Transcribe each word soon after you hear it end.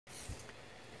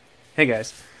Hey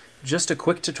guys, just a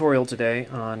quick tutorial today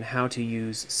on how to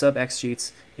use Sub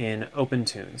Xsheets in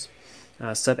OpenToonz.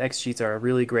 Sub Xsheets are a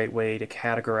really great way to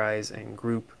categorize and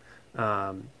group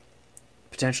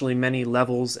potentially many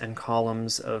levels and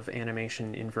columns of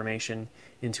animation information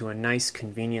into a nice,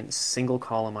 convenient single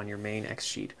column on your main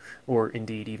Xsheet, or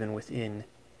indeed even within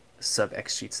Sub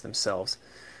Xsheets themselves.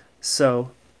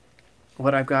 So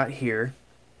what I've got here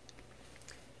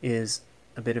is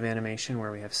a bit of animation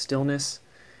where we have stillness,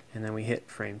 and then we hit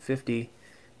frame 50,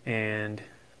 and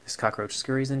this cockroach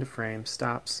scurries into frame,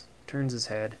 stops, turns his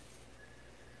head,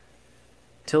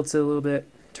 tilts it a little bit,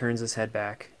 turns his head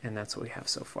back, and that's what we have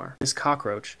so far. This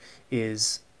cockroach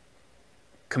is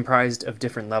comprised of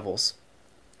different levels.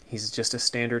 He's just a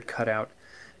standard cutout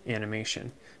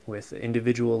animation with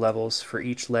individual levels for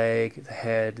each leg, the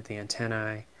head, the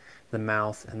antennae, the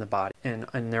mouth, and the body. And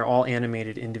they're all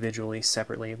animated individually,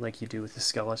 separately, like you do with the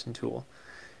skeleton tool.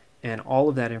 And all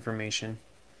of that information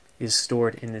is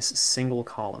stored in this single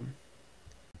column.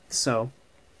 So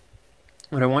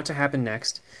what I want to happen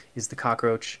next is the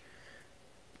cockroach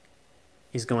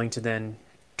is going to then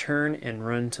turn and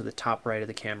run to the top right of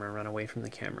the camera, run away from the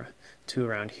camera to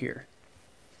around here.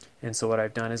 And so what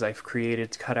I've done is I've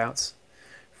created cutouts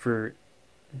for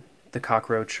the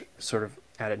cockroach sort of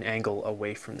at an angle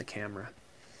away from the camera.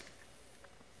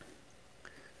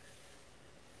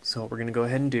 So what we're going to go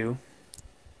ahead and do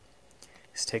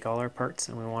is take all our parts,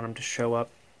 and we want them to show up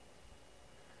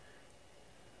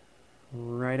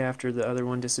right after the other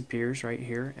one disappears, right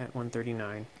here at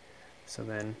 139. So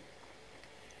then,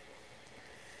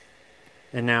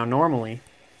 and now normally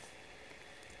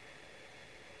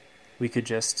we could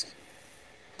just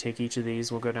take each of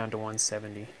these, we'll go down to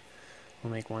 170.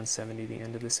 We'll make 170 the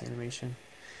end of this animation.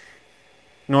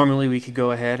 Normally we could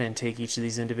go ahead and take each of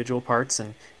these individual parts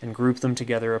and group them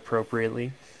together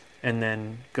appropriately, and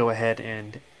then go ahead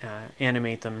and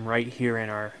animate them right here in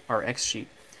our Xsheet.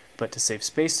 But to save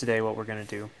space today, what we're going to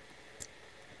do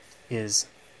is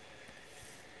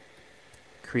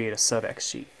create a Sub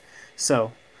Xsheet.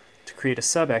 So to create a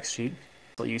Sub Xsheet,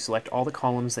 you select all the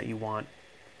columns that you want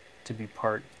to be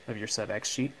part of your Sub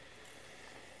Xsheet.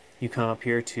 You come up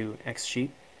here to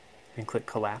Xsheet and click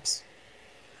Collapse.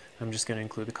 I'm just going to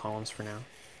include the columns for now.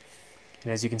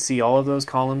 And as you can see, all of those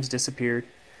columns disappeared,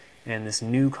 and this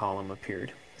new column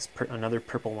appeared. Another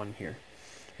purple one here.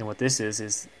 And what this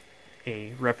is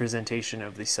a representation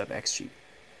of the Sub Xsheet.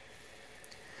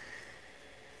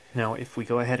 Now if we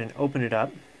go ahead and open it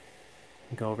up,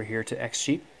 go over here to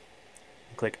Xsheet,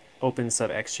 and click Open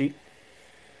Sub Xsheet.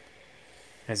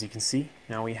 As you can see,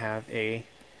 now we have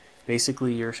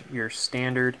basically your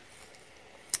standard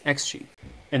Xsheet.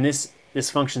 And this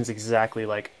functions exactly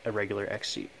like a regular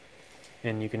Xsheet.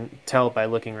 And you can tell by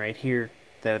looking right here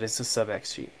that it's a Sub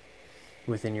Xsheet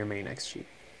within your main Xsheet.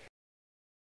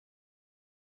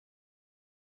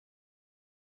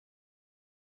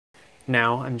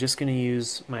 Now I'm just going to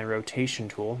use my rotation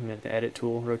tool. I'm going to edit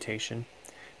tool, rotation,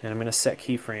 and I'm going to set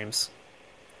keyframes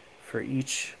for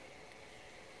each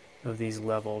of these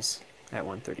levels at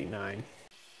 139.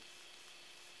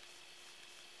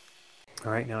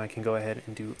 Alright, now I can go ahead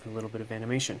and do a little bit of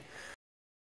animation.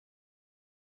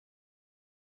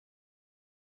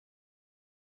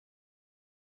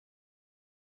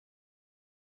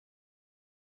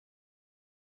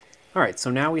 Alright,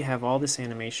 so now we have all this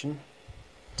animation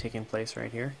taking place right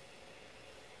here.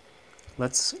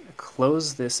 Let's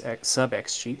close this Sub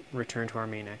Xsheet, return to our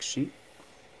main Xsheet.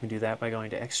 We do that by going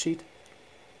to Xsheet,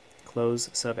 close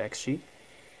Sub Xsheet.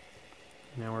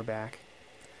 Now we're back.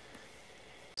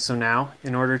 So now,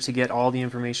 in order to get all the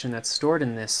information that's stored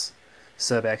in this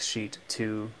Sub Xsheet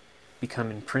to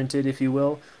become imprinted, if you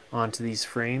will, onto these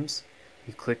frames,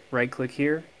 you right-click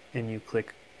here and you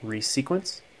click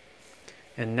Resequence.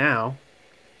 And now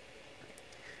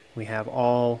we have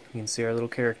you can see our little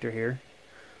character here.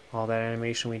 All that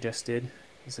animation we just did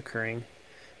is occurring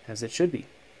as it should be.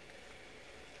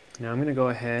 Now I'm going to go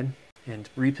ahead and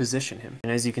reposition him.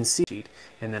 And as you can see,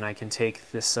 and then I can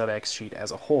take this Sub Xsheet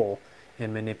as a whole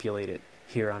and manipulate it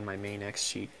here on my main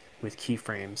Xsheet with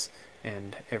keyframes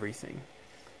and everything.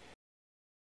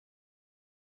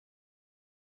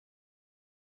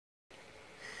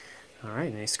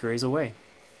 Alright, and he scurries away.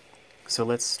 So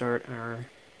let's start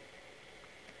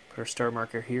put our start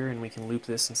marker here, and we can loop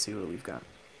this and see what we've got.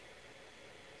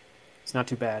 It's not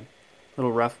too bad. A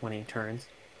little rough when he turns,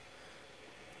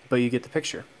 but you get the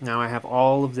picture. Now I have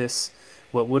all of this,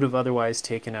 what would have otherwise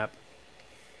taken up,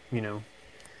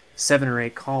 7 or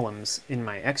 8 columns in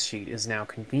my Xsheet is now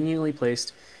conveniently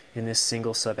placed in this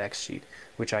single Sub Xsheet,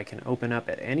 which I can open up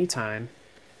at any time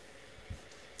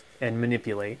and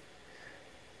manipulate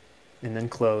and then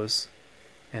close,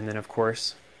 and then of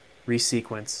course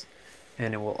resequence,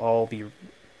 and it will all be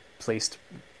placed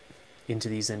into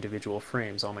these individual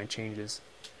frames, all my changes.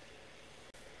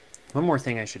 One more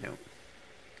thing I should note.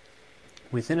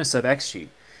 Within a Sub Xsheet,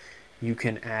 you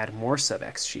can add more Sub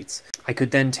Xsheets. I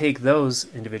could then take those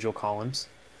individual columns,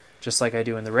 just like I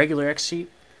do in the regular Xsheet,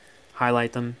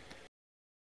 highlight them,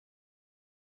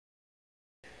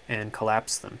 and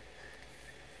collapse them.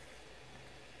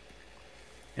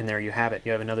 And there you have it.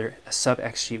 You have another Sub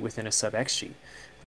Xsheet within a Sub Xsheet.